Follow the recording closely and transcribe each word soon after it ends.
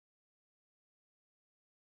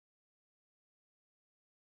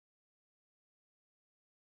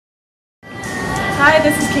Hi,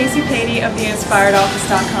 this is Kacy Paide of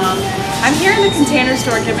theinspiredoffice.com. I'm here in the Container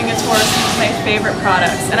Store giving a tour of some of my favorite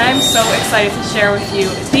products, and I'm so excited to share with you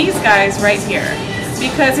these guys right here.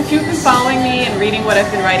 Because if you've been following me and reading what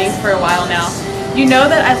I've been writing for a while now, you know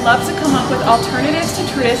that I love to come up with alternatives to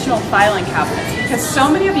traditional filing cabinets, because so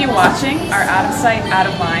many of you watching are out of sight, out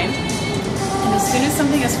of mind. And as soon as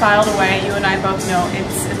something is filed away, you and I both know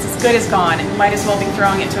it's as good as gone, and you might as well be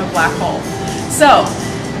throwing it to a black hole. So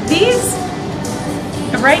these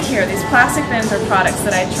right here, these plastic bins are products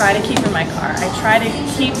that I try to keep in my car. I try to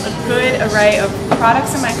keep a good array of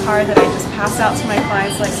products in my car that I just pass out to my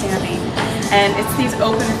clients like candy. And it's these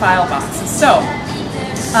open file boxes. So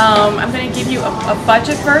I'm going to give you a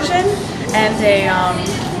budget version and a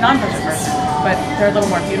non-budget version, but they're a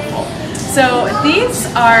little more beautiful. So these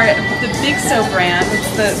are the Big So brand.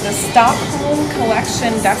 It's the Stockholm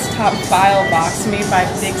Collection Desktop File Box made by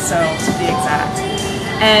Big So, to be exact.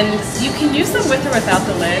 And you can use them with or without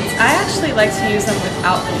the lids. I actually like to use them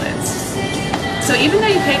without the lids. So even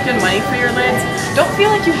though you pay good money for your lids, don't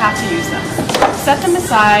feel like you have to use them. Set them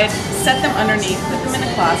aside, set them underneath, put them in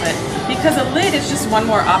a closet, because a lid is just one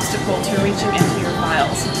more obstacle to reaching into your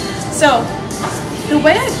files. So the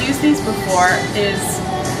way I've used these before is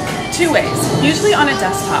two ways, usually on a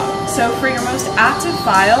desktop. So for your most active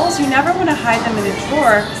files, you never want to hide them in a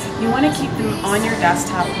drawer. You want to keep them on your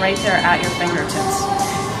desktop right there at your fingertips.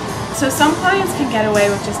 So some clients can get away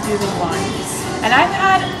with just using one. And I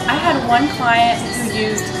had one client who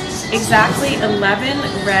used exactly 11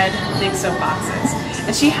 red Big So boxes.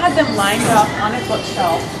 And she had them lined up on a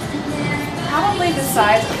bookshelf, probably the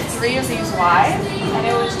size of 3 of these wide. And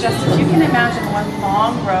it was just, if you can imagine, one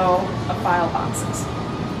long row of file boxes.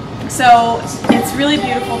 So it's really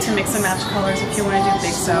beautiful to mix and match colors if you want to do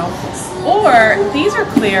Big So. Or these are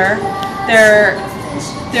clear. They're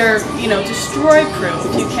destroy proof.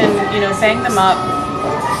 You can bang them up.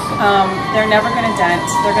 They're never going to dent.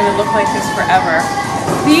 They're going to look like this forever.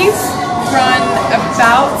 These run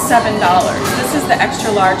about $7. This is the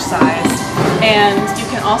extra large size, and you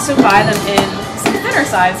can also buy them in some thinner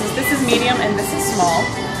sizes. This is medium and this is small.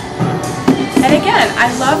 And again, I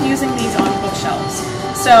love using these on bookshelves.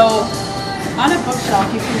 So on a bookshelf,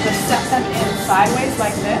 you can just set them in sideways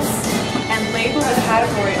like this and label the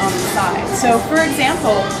category on the side. So for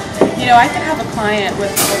example, I could have a client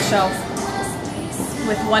with a bookshelf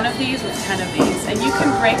with one of these, with 10 of these, and you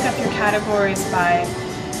can break up your categories by,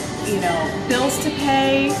 bills to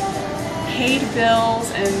pay, paid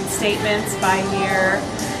bills and statements by year.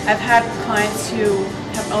 I've had clients who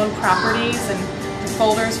have owned properties, and the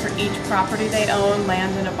folders for each property they own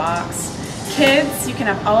land in a box. Kids, you can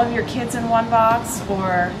have all of your kids in one box,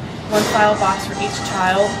 or one file box for each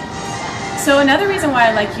child. So another reason why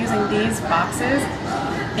I like using these boxes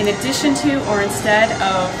in addition to or instead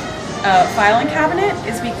of a filing cabinet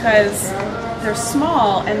is because they're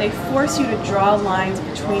small and they force you to draw lines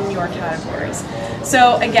between your categories.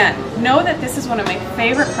 So again, know that this is one of my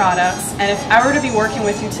favorite products, and if I were to be working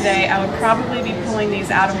with you today, I would probably be pulling these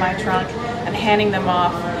out of my trunk and handing them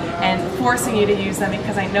off and forcing you to use them,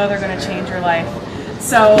 because I know they're going to change your life.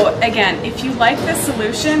 So again, if you like this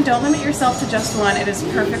solution, don't limit yourself to just one. It is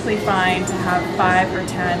perfectly fine to have 5 or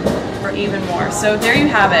 10 or even more. So there you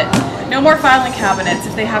have it. No more filing cabinets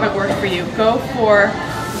if they haven't worked for you. Go for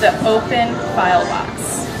the open file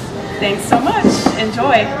box. Thanks so much.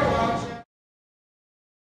 Enjoy.